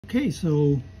Okay,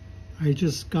 so I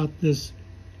just got this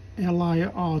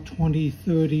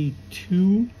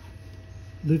LIR2032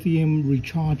 lithium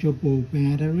rechargeable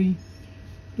battery.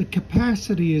 The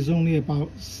capacity is only about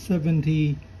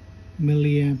 70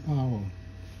 milliamp hour.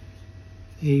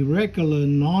 A regular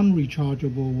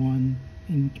non-rechargeable one,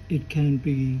 and it can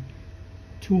be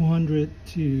 200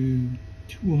 to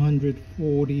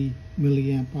 240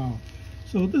 milliamp hour.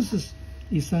 So this is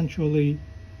essentially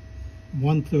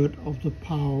 1/3 of the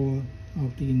power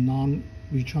of the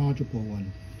non-rechargeable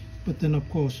one. But then of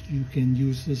course you can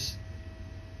use this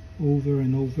over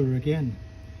and over again.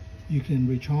 You can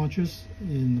recharge this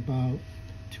in about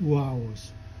 2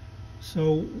 hours.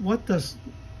 So what does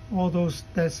all those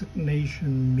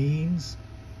designation means?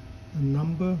 The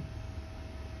number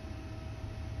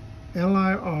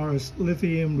LIR is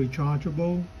lithium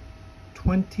rechargeable,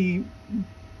 20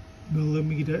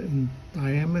 millimeter in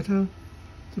diameter,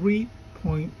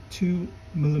 3.2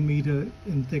 millimeter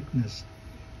in thickness.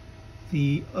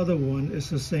 The other one is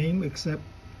the same, except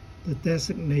the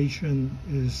designation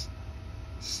is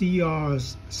CR.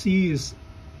 C is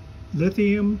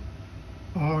lithium,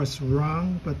 R is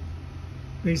round, but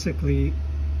basically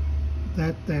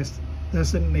that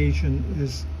designation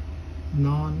is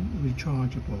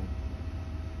non-rechargeable.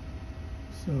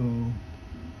 So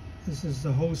this is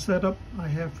the whole setup I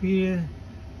have here.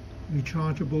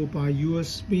 Rechargeable by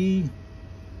USB,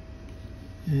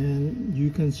 and you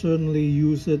can certainly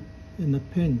use it in a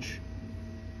pinch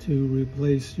to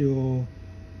replace your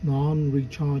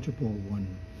non-rechargeable one.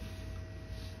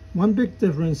 One big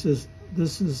difference is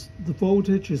the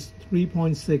voltage is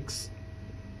 3.6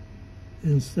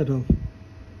 instead of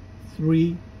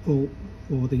 3 volt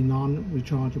for the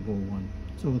non-rechargeable one.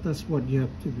 So that's what you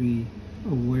have to be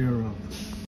aware of.